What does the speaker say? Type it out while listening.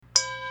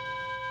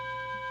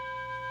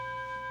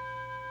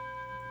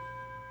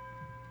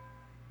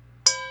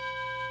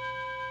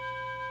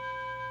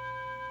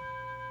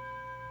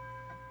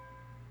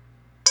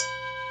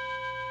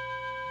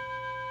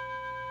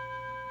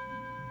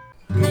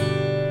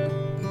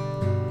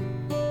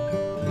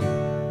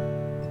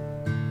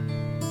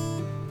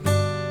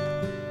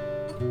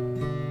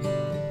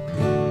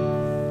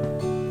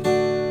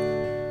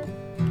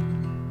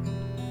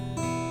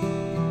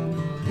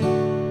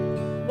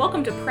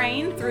Welcome to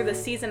Praying Through the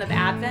Season of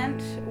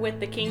Advent with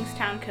the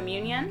Kingstown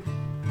Communion.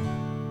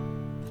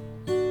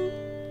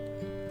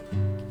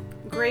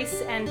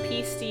 Grace and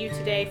peace to you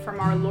today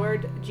from our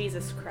Lord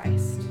Jesus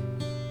Christ.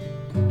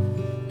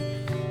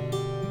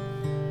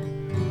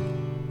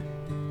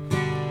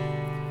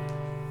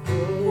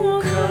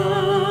 Oh,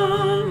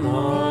 come,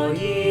 all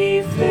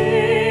ye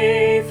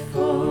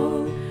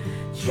faithful,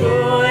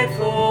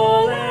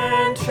 joyful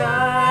and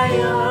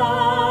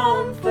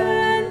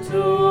triumphant.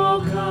 Oh,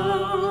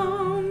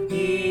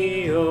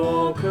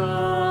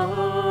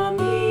 come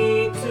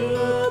ye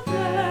to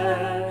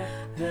Bethlehem.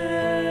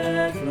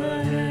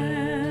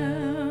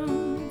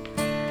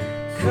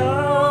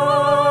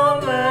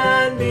 Come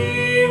and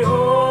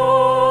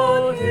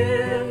behold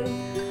him,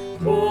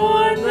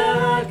 born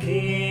the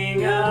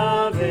King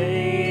of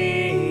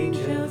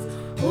angels.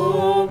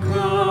 Oh,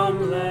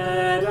 come,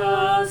 let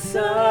us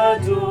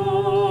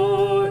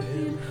adore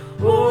him.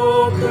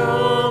 Oh,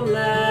 come,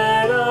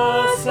 let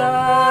us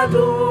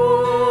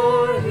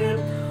adore him.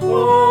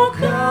 Oh,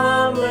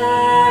 come,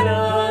 let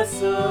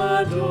us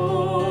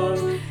adore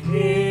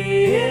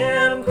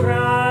him, Christ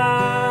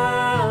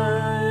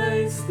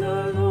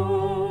the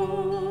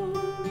Lord.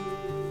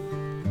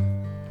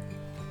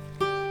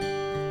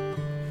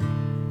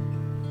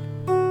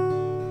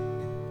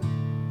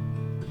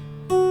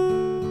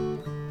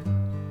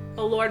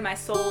 O Lord, my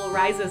soul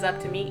rises up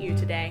to meet you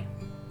today,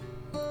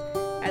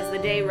 as the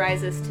day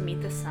rises to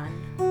meet the sun.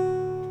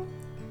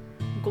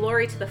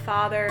 Glory to the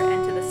Father,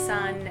 and to the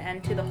Son,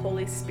 and to the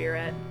Holy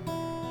Spirit,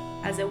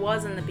 as it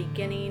was in the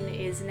beginning,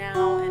 is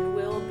now, and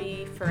will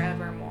be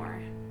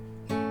forevermore.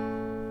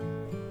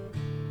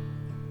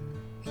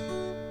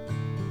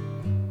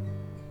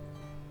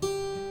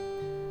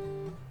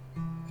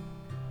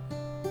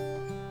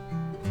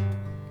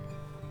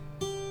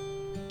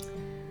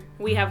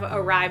 We have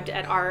arrived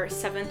at our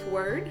seventh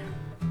word,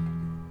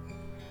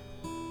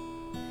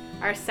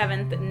 our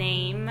seventh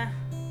name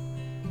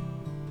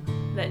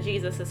that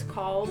Jesus is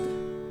called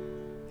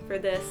for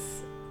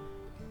this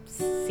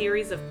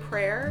series of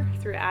prayer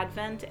through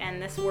Advent,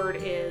 and this word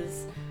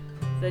is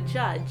the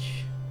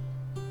Judge.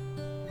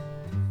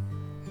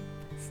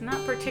 It's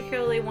not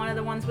particularly one of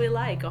the ones we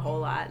like a whole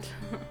lot.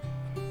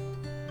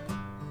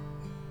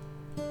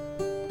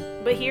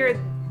 But hear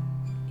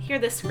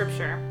this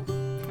scripture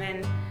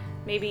and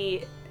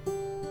maybe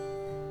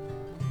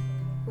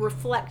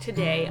reflect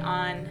today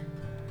on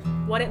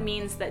what it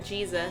means that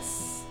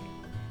Jesus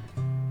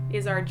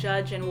is our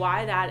judge and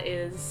why that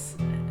is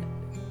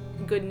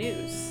good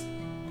news,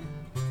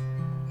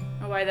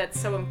 and why that's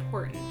so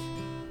important,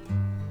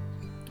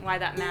 why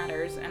that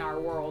matters in our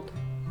world.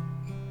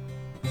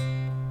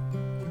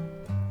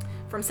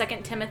 From 2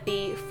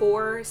 Timothy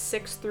 4,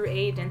 6 through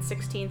 8 and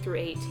 16 through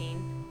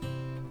 18.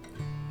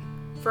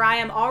 For I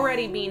am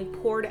already being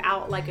poured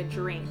out like a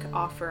drink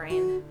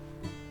offering,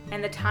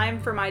 and the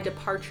time for my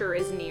departure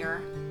is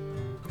near.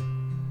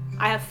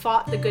 I have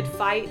fought the good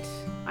fight,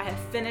 I have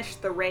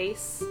finished the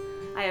race,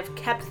 I have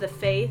kept the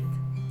faith.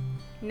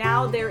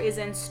 Now there is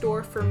in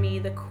store for me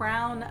the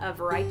crown of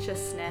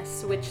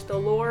righteousness, which the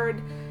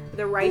Lord,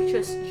 the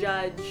righteous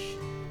judge,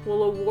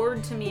 will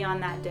award to me on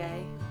that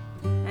day,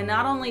 and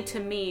not only to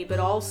me, but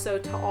also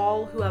to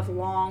all who have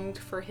longed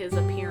for his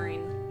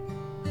appearing.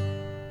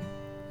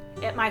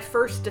 At my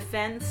first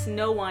defense,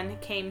 no one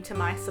came to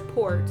my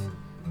support,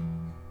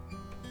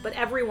 but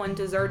everyone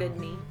deserted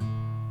me.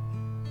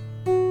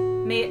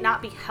 May it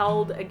not be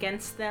held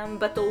against them,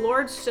 but the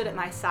Lord stood at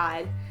my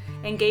side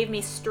and gave me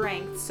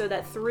strength, so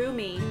that through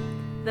me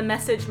the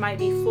message might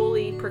be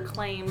fully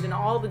proclaimed and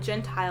all the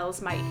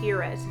Gentiles might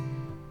hear it.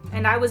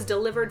 And I was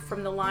delivered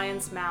from the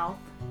lion's mouth.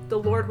 The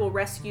Lord will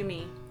rescue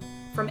me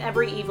from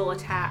every evil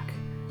attack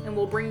and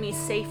will bring me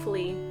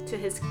safely to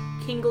his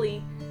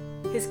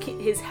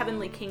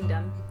heavenly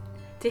kingdom.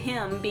 To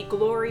him be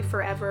glory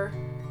forever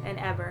and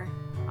ever.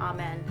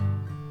 Amen.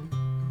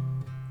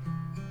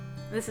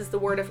 This is the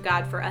word of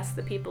God for us,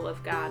 the people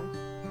of God.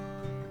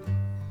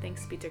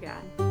 Thanks be to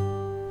God.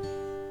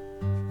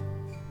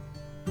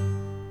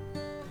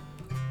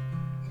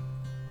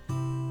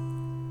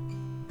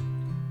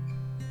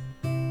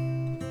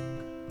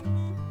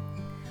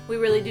 We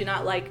really do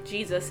not like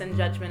Jesus and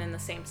judgment in the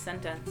same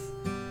sentence.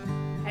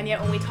 And yet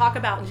when we talk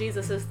about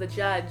Jesus as the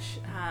judge,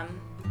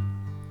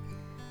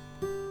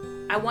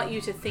 I want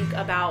you to think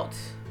about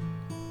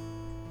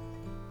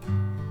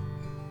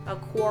a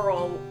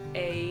quarrel,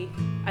 a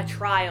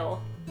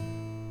trial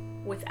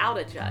without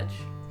a judge.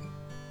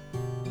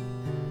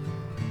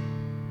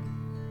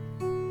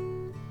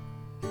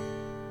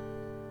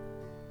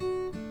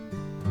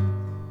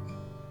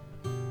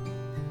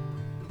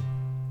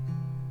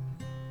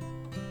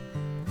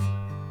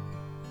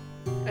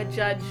 A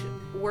judge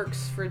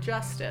works for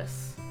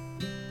justice,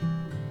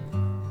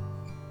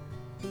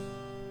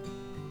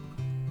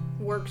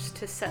 works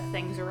to set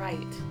things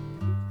right.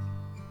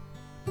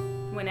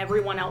 When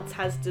everyone else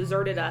has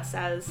deserted us,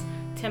 as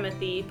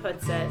Timothy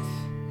puts it,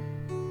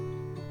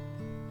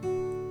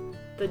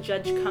 the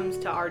judge comes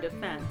to our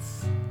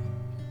defense.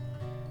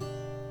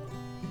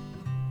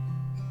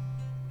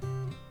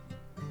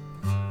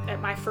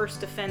 my first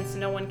defense,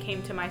 no one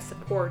came to my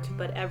support,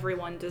 but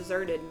everyone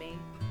deserted me.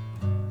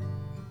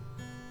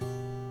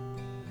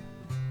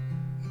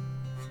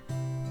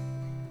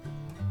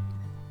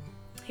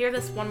 Hear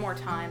this one more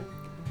time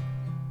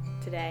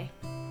today.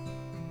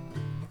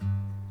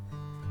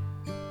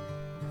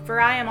 For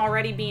I am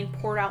already being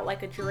poured out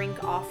like a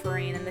drink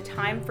offering, and the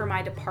time for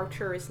my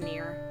departure is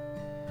near.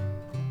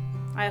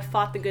 I have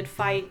fought the good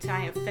fight, I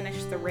have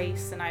finished the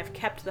race, and I have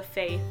kept the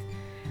faith.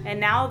 And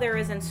now there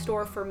is in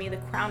store for me the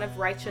crown of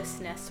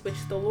righteousness,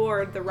 which the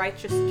Lord, the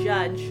righteous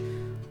judge,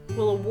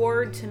 will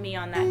award to me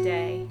on that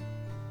day.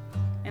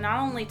 And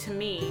not only to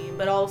me,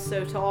 but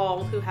also to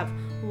all who have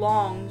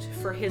longed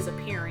for his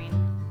appearing.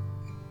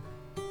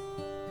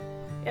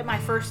 At my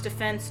first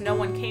defense, no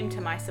one came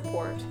to my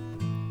support,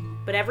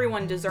 but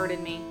everyone deserted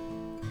me.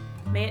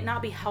 May it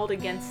not be held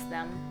against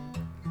them.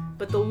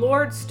 But the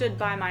Lord stood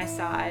by my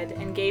side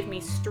and gave me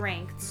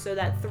strength, so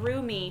that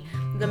through me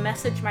the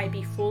message might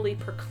be fully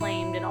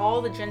proclaimed and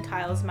all the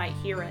Gentiles might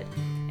hear it.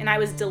 And I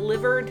was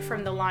delivered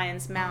from the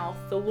lion's mouth.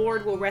 The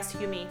Lord will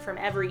rescue me from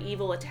every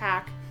evil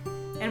attack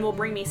and will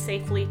bring me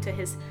safely to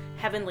his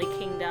heavenly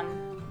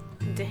kingdom.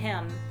 To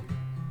him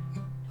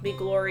be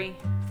glory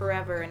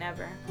forever and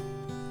ever.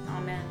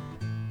 Amen.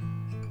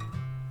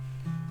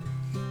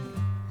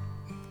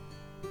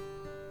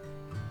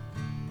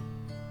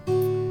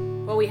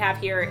 What we have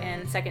here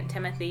in 2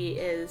 Timothy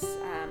is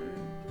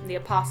the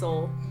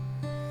apostle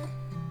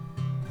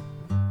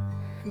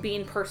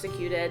being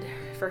persecuted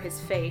for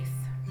his faith,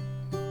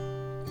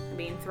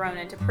 being thrown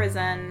into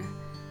prison,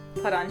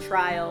 put on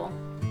trial.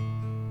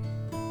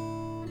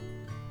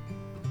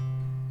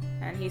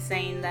 And he's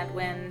saying that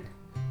when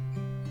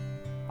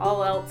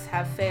all else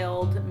have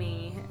failed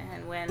me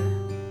and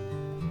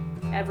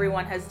when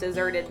everyone has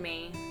deserted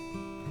me,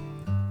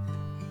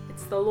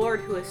 it's the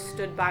Lord who has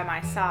stood by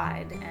my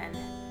side and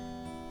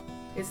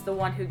is the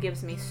one who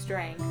gives me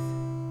strength.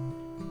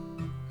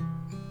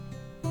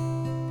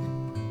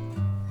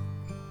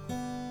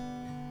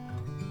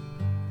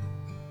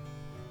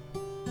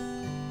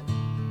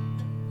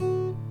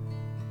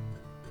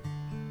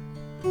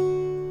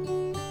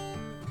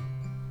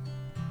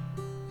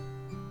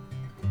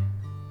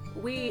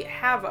 We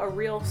have a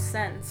real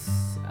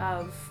sense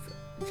of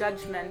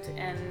judgment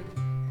in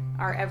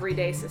our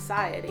everyday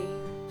society,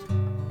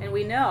 and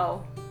we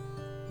know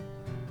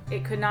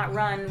it could not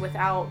run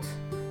without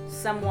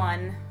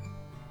someone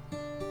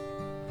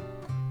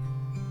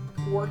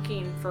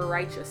working for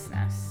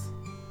righteousness,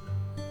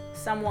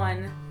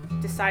 someone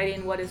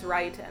deciding what is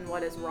right and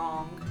what is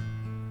wrong,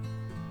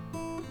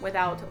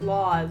 without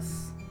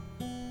laws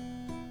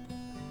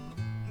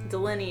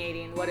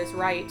delineating what is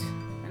right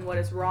and what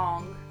is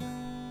wrong,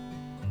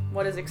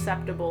 what is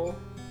acceptable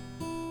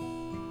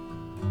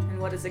and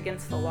what is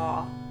against the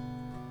law.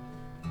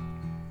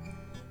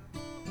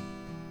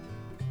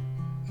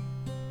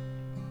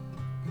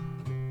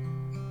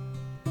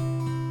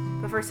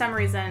 But for some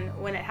reason,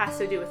 when it has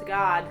to do with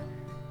God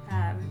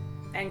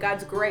and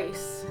God's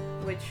grace,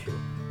 which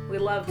we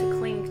love to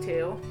cling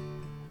to,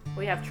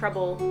 we have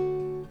trouble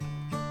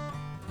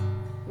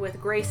with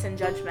grace and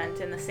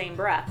judgment in the same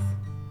breath,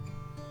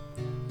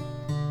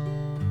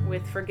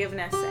 with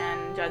forgiveness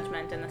and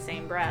judgment in the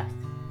same breath.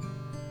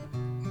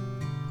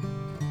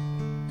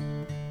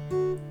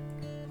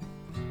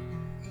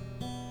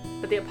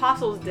 But the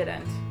apostles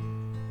didn't,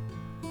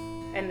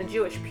 and the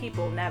Jewish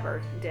people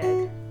never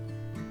did.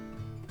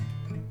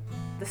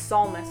 The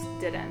psalmist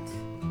didn't.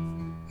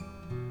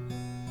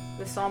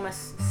 The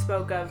psalmist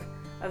spoke of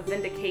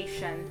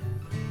vindication,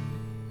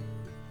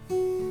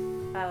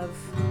 of,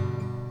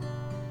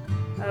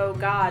 oh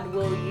God,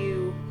 will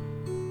you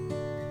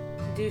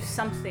do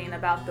something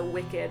about the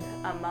wicked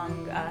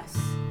among us?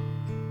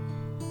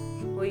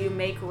 Will you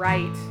make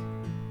right?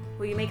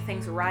 Will you make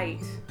things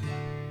right?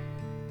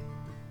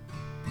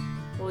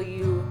 Will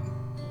you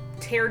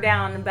tear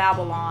down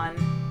Babylon?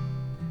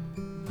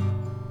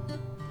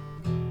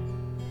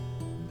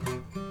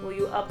 Will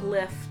you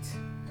uplift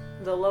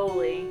the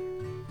lowly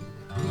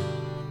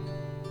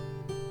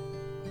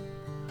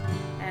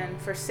and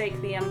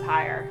forsake the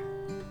empire?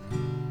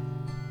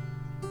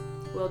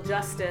 Will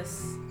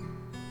justice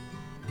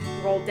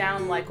roll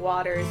down like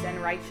waters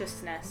and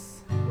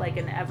righteousness like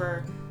an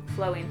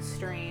ever-flowing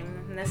stream?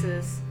 And this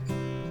is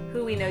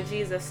who we know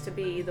Jesus to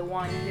be, the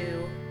one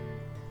who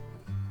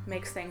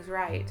makes things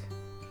right,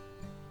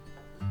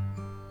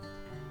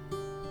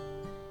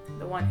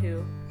 the one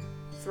who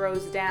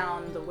throws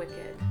down the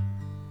wicked.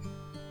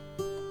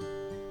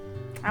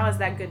 How is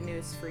that good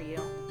news for you?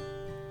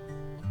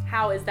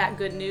 How is that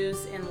good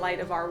news in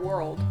light of our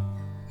world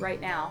right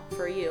now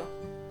for you?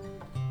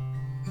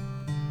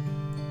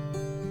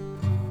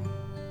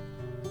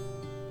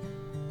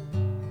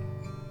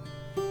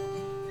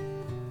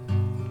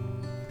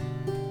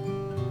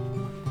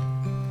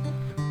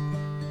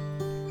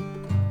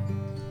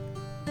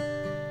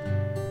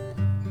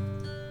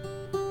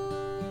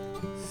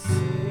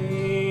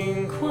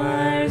 Sing,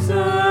 choirs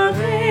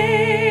of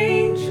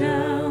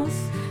angels,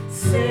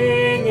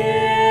 sing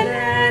in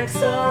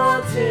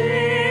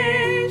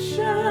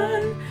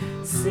exaltation,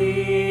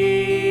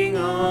 sing.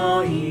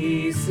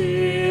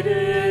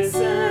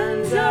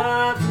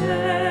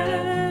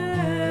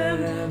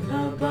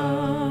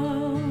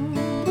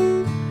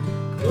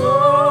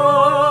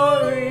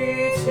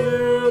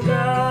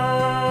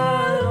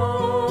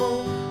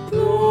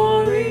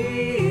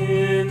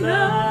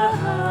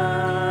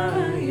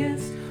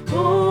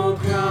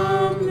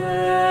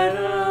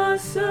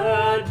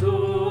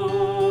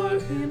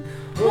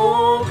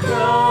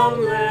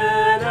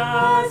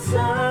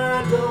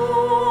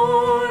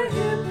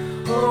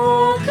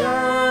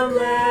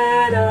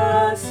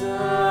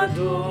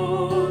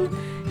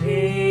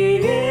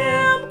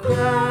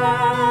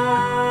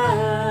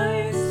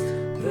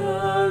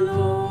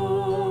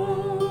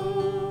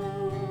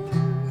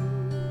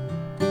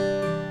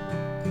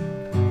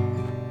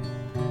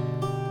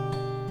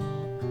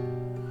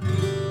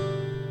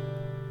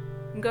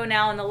 go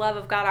now in the love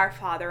of God our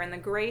Father, and the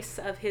grace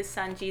of his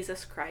Son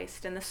Jesus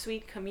Christ, and the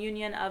sweet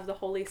communion of the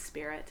Holy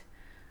Spirit.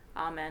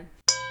 Amen.